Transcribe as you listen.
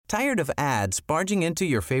Tired of ads barging into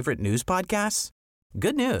your favorite news podcasts?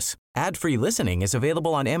 Good news. Ad-free listening is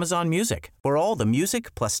available on Amazon Music for all the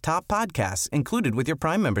music plus top podcasts included with your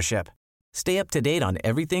Prime membership. Stay up to date on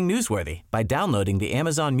everything newsworthy by downloading the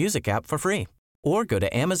Amazon Music app for free or go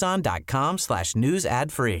to amazon.com/news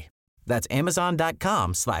ad free. That's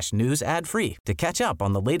amazon.com/news ad free to catch up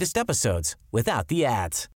on the latest episodes without the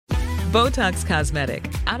ads. Botox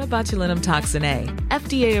Cosmetic, out of botulinum toxin A,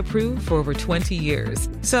 FDA approved for over 20 years.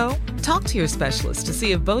 So, talk to your specialist to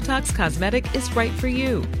see if Botox Cosmetic is right for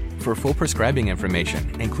you. For full prescribing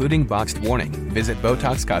information, including boxed warning, visit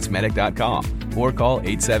BotoxCosmetic.com or call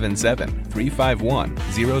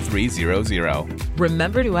 877-351-0300.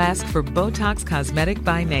 Remember to ask for Botox Cosmetic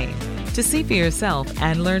by name. To see for yourself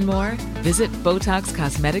and learn more, visit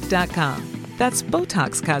BotoxCosmetic.com. That's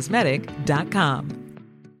BotoxCosmetic.com.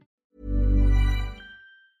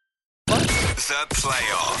 The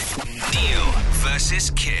Playoff. Neil versus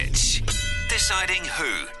Kitch. Deciding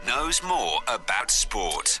who knows more about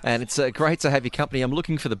sport. And it's great to have your company. I'm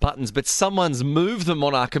looking for the buttons, but someone's moved them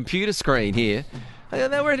on our computer screen here.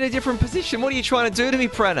 They were in a different position. What are you trying to do to me,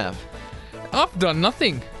 Pranav? I've done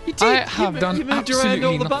nothing. You did. I have done you moved absolutely around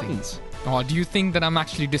all the nothing. buttons. Oh, do you think that I'm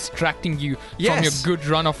actually distracting you from Yes. your good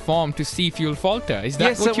run of form to see if you'll falter? Is that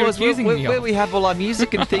Yes, what it you're was. accusing me Where of? we have all our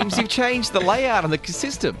music and things, you've changed the layout and the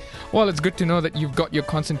system. Well, it's good to know that you've got your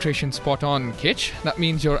concentration spot on, Kitch. That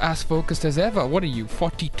means you're as focused as ever. What are you,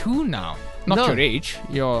 42 now? Not No. your age,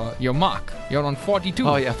 your mark. You're on 42.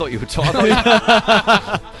 Oh, yeah, I thought you were talking.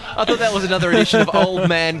 I thought that was another edition of Old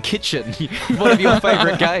Man Kitchen, one of your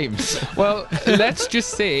favourite games. Well, let's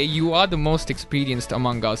just say you are the most experienced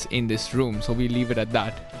among us in this room, so we leave it at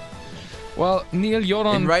that. Well, Neil, you're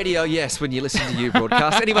on... In radio, yes, when you listen to you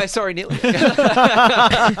broadcast. Anyway, sorry, Neil.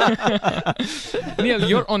 Neil,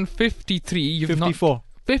 you're on 53. You've 54. Not...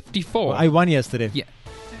 54? I won yesterday. Yeah.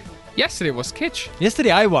 Yesterday was Kitch.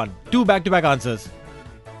 Yesterday I won. 2 back-to-back answers.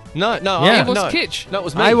 No, Yeah. It was no. Kitch. No, it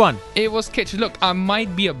was me. I won. It was Kitch. Look, I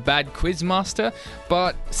might be a bad quiz master,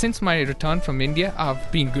 but since my return from India, I've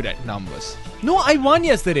been good at numbers. No, I won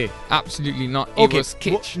yesterday. Absolutely not. It Okay. was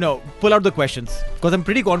Kitch. No, pull out the questions. Because I'm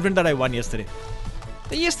pretty confident that I won yesterday.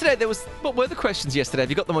 Yesterday, what were the questions yesterday? Have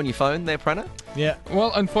you got them on your phone there, Pranav? Yeah.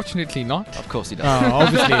 Well, unfortunately not. Of course he does.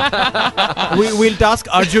 Obviously. We'll task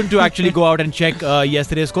Arjun to actually go out and check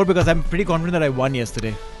yesterday's score because I'm pretty confident that I won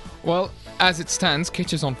yesterday. Well, as it stands,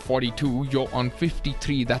 Kitch is on 42. You're on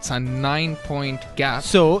 53. That's a 9-point gap.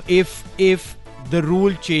 So if the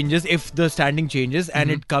rule changes, if the standing changes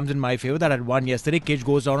and it comes in my favor that I won yesterday, Kitch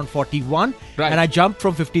goes down on 41 Right. and I jump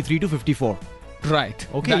from 53 to 54. Right.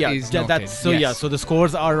 Okay, That yeah. is That's noted. so Yes. yeah, so the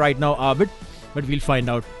scores are right now arbit, but we'll find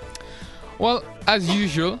out. Well, as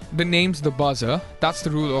usual, the name's the buzzer. That's the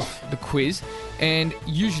rule of the quiz. And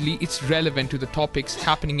usually it's relevant to the topics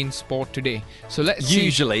happening in sport today. So let's see.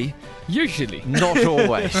 Usually, Usually. not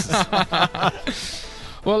always.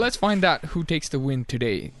 Well, let's find out who takes the win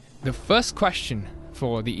today. The first question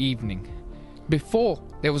for the evening. Before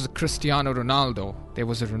there was a Cristiano Ronaldo, there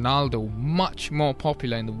was a Ronaldo much more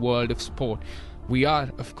popular in the world of sport. We are,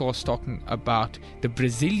 of course, talking about the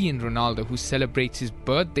Brazilian Ronaldo who celebrates his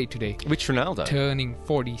birthday today, Which Ronaldo? turning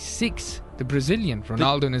 46. The Brazilian,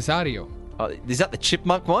 Ronaldo Nazario. Is that the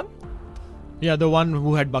chipmunk one? Yeah, the one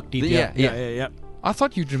who had buck teeth. Yeah. Yeah. I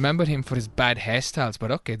thought you'd remember him for his bad hairstyles,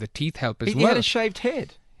 but okay, the teeth help as He well. had a shaved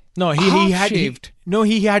head. No, he had Half-shaved.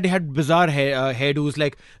 he had bizarre hairdos.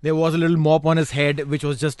 Like there was a little mop on his head, which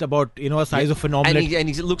was just about a size of an omelette. And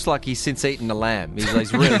he looks like he's since eaten a lamb.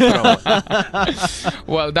 He's really put on it.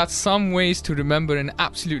 Well, that's some ways to remember an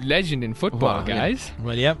absolute legend in football, Wow, yeah. guys.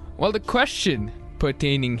 Well, yeah. Well, the question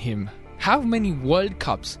pertaining him, how many World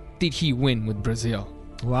Cups did he win with Brazil?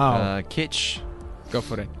 Wow. Kitch, Go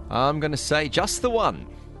for it. I'm going to say just the one.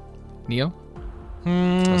 Neil?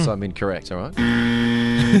 So I'm incorrect, all right?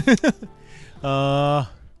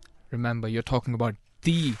 Remember, you're talking about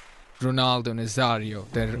the Ronaldo Nazario,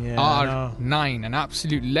 the Yeah, I know. R9, an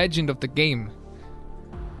absolute legend of the game.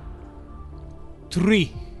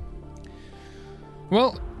 3.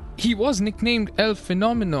 Well, he was nicknamed El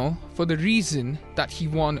Fenomeno for the reason that he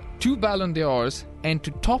won 2 Ballon d'Ors, and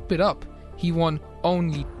to top it up, he won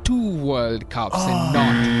only 2 World Cups and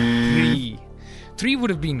not 3. 3 would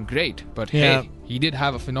have been great, but Yeah. hey, he did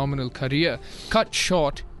have a phenomenal career, cut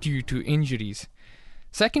short due to injuries.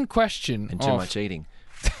 Second question. And too much eating.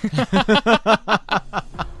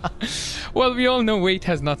 Well, we all know weight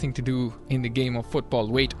has nothing to do in the game of football,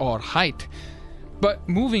 weight or height. But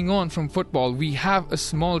moving on from football, we have a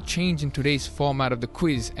small change in today's format of the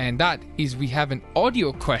quiz, and that is we have an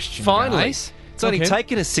audio question. Finally. guys. It's only Okay.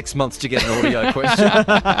 taken us 6 months to get an audio question.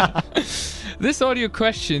 This audio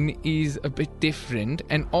question is a bit different,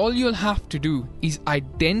 and all you'll have to do is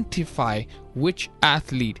identify which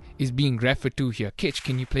athlete is being referred to here. Kitch,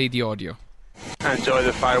 can you play the audio? Enjoy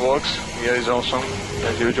the fireworks. Here is awesome,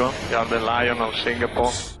 as usual. You are the Lion of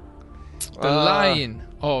Singapore. The Lion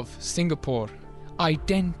of Singapore.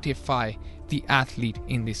 Identify the athlete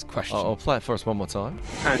in this question. I'll play it for us one more time.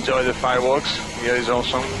 Enjoy the fireworks. Here is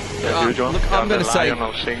awesome, as usual. Look, You I'm are the gonna say- Lion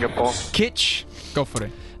of Singapore. Kitch, Go for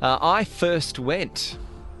it. I first went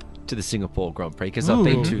to the Singapore Grand Prix because I've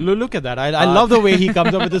been to... Look at that. I love the way he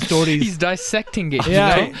comes up with the stories. He's dissecting it.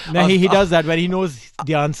 Yeah, You know? no, he does that when he knows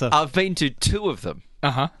the answer. I've been to 2 of them.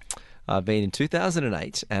 Uh-huh. I've been in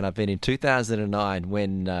 2008 and I've been in 2009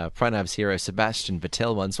 when Pranav's hero Sebastian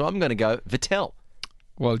Vettel won. So I'm going to go Vettel.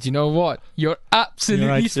 Well, do you know what? You're absolutely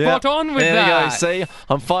You're right. spot on with there that. we go. See,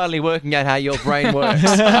 I'm finally working out how your brain works.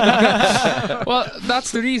 Well,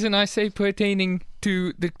 that's the reason I say pertaining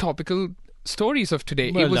to the topical stories of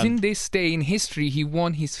today. Well it was done. in this day in history he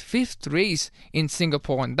won his 5th race in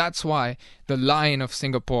Singapore, and that's why the Lion of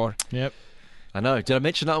Singapore. Yep. I know. Did I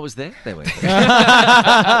mention I was there? There we go.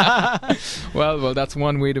 Well, that's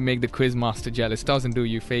one way to make the quizmaster jealous. Doesn't do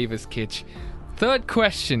you favors, Kitch. Third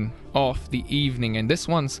question of the evening, and this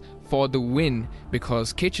one's for the win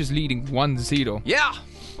because Kitch is leading 1-0. Yeah.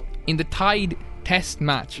 In the tied test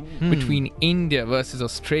match between India versus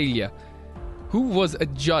Australia, who was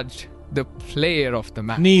adjudged the player of the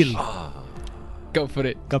match? Neil. Go for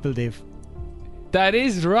it. Kapil Dev. That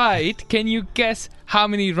is right. Can you guess how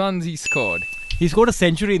many runs he scored? He scored a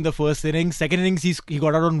century in the first innings. Second innings, he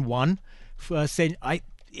got out on 1.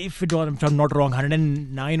 If I'm not wrong,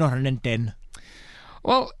 109 or 110.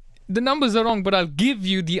 Well, the numbers are wrong, but I'll give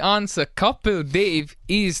you the answer. Kapil Dev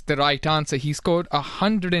is the right answer. He scored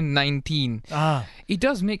 119. Ah. It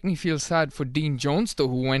does make me feel sad for Dean Jones, though,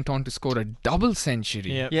 who went on to score a double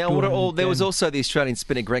century. Yeah, there was also the Australian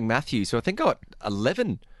spinner Greg Matthews, who I think got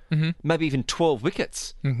 11, maybe even 12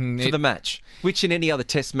 wickets for the match, which in any other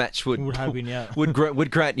Test match would have been, yeah. would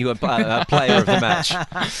grant you a player of the match.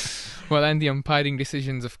 Well, and the umpiring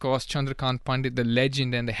decisions, of course, Chandrakant Pandit, the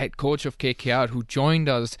legend and the head coach of KKR, who joined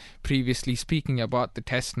us previously speaking about the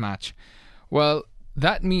Test match. Well,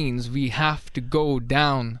 that means we have to go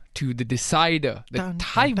down to the decider, the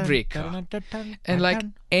tiebreaker. And like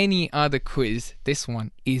any other quiz, this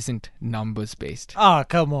one isn't numbers based. Ah,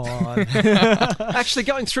 come on. Actually,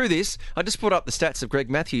 going through this, I just put up the stats of Greg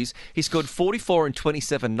Matthews. He scored 44 and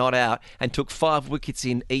 27 not out and took 5 wickets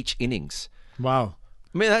in each innings. Wow.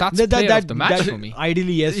 I mean, That's player of the match for me.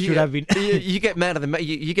 Ideally, yes, should have been. you get man of the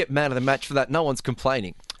you get man of the match for that. No one's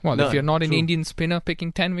complaining. Well, No, if you're not an true. Indian spinner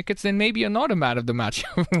picking 10 wickets, then maybe you're not a man of the match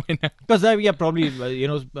winner. Because probably,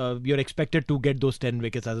 you're expected to get those 10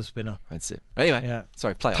 wickets as a spinner. That's it. Anyway, Yeah.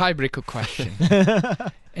 sorry, play on. Tiebreaker question.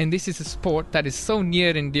 And this is a sport that is so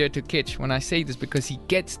near and dear to Kitch when I say this because he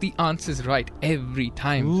gets the answers right every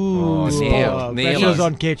time. Ooh, Neil. pressure's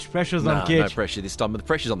on Kitch. Pressure's on No Kitch. pressure this time, but the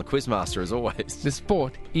pressure's on the quizmaster as always. The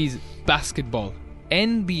sport is basketball.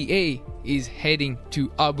 NBA is heading to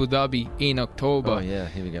Abu Dhabi in October. Oh yeah,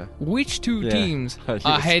 here we go. Which two Yeah. teams I knew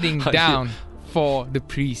are this. heading I knew- down for the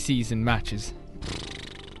pre-season matches?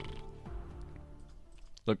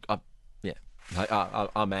 Look,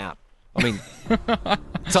 I'm out. I mean,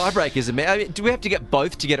 tiebreakers. I mean, do we have to get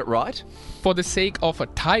both to get it right? For the sake of a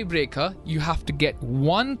tiebreaker, you have to get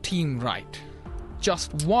one team right.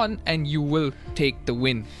 Just one, and you will take the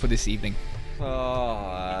win for this evening.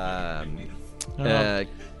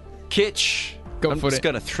 Kitch. Go I'm for just it.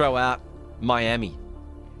 going to throw out Miami.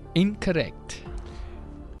 Incorrect.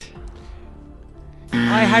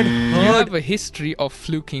 I had You heard. have a history of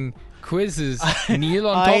fluking quizzes, Neil,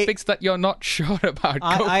 on I- topics that you're not sure about. Go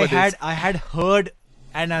I for this. had heard,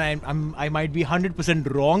 and I might be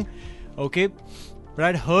 100% wrong, okay, but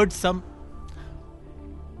I'd heard some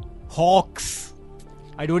Hawks.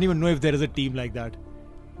 I don't even know if there is a team like that.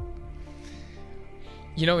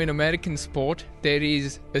 You know, in American sport, there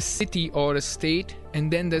is a city or a state,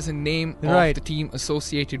 and then there's a name Right. of the team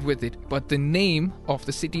associated with it. But the name of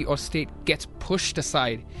the city or state gets pushed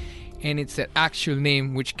aside, and it's their actual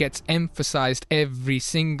name which gets emphasized every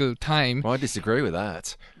single time. I disagree with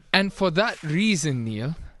that. And for that reason,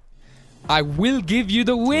 Neil, I will give you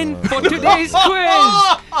the win for today's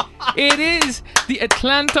quiz. It is the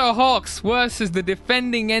Atlanta Hawks versus the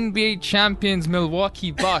defending NBA champions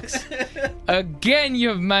Milwaukee Bucks. Again,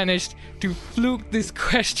 you've managed to fluke this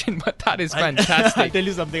question, but that is I'll fantastic. tell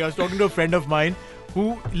you something. I was talking to a friend of mine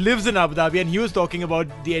who lives in Abu Dhabi, and he was talking about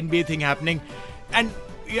the NBA thing happening, and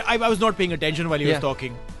I was not paying attention while he Yeah. was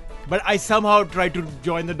talking. But I somehow tried to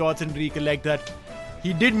join the dots and recollect that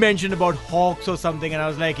he did mention about Hawks or something, and I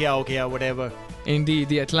was like, yeah, whatever. Indeed,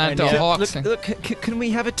 the Atlanta And, yeah, Hawks. Look, can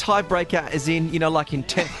we have a tiebreaker as in, like in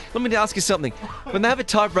tennis? Let me ask you something. When they have a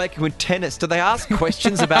tiebreaker in tennis, do they ask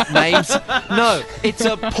questions about names? No, it's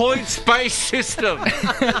a points-based system.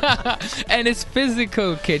 And it's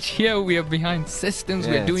physical, Kitch. Here we are behind systems.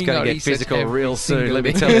 We're doing our get research physical every real soon, single let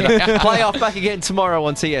me day. tell you. Playoff back again tomorrow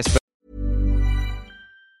on TSB.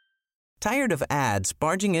 Tired of ads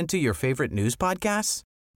barging into your favorite news podcasts?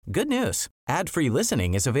 Good news. Ad-free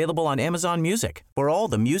listening is available on Amazon Music for all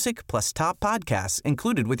the music plus top podcasts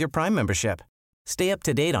included with your Prime membership. Stay up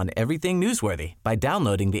to date on everything newsworthy by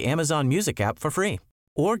downloading the Amazon Music app for free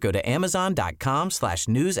or go to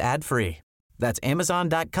amazon.com/news ad free. That's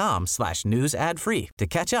amazon.com/news ad free to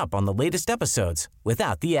catch up on the latest episodes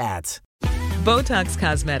without the ads. Botox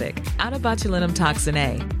Cosmetic, out of botulinum toxin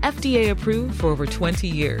A, FDA approved for over 20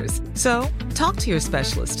 years. So, talk to your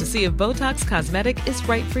specialist to see if Botox Cosmetic is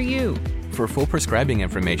right for you. For full prescribing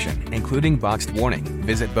information, including boxed warning,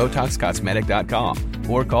 visit BotoxCosmetic.com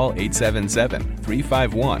or call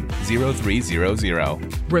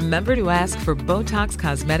 877-351-0300. Remember to ask for Botox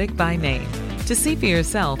Cosmetic by name. To see for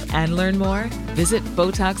yourself and learn more, visit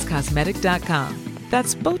BotoxCosmetic.com.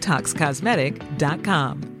 That's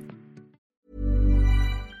BotoxCosmetic.com.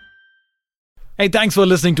 Hey, thanks for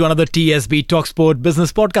listening to another TSB Talksport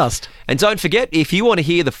Business Podcast. And don't forget, if you want to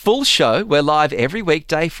hear the full show, we're live every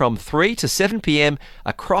weekday from 3 to 7 p.m.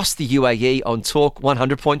 across the UAE on Talk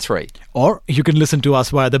 100.3. Or you can listen to us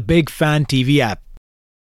via the Big Fan TV app.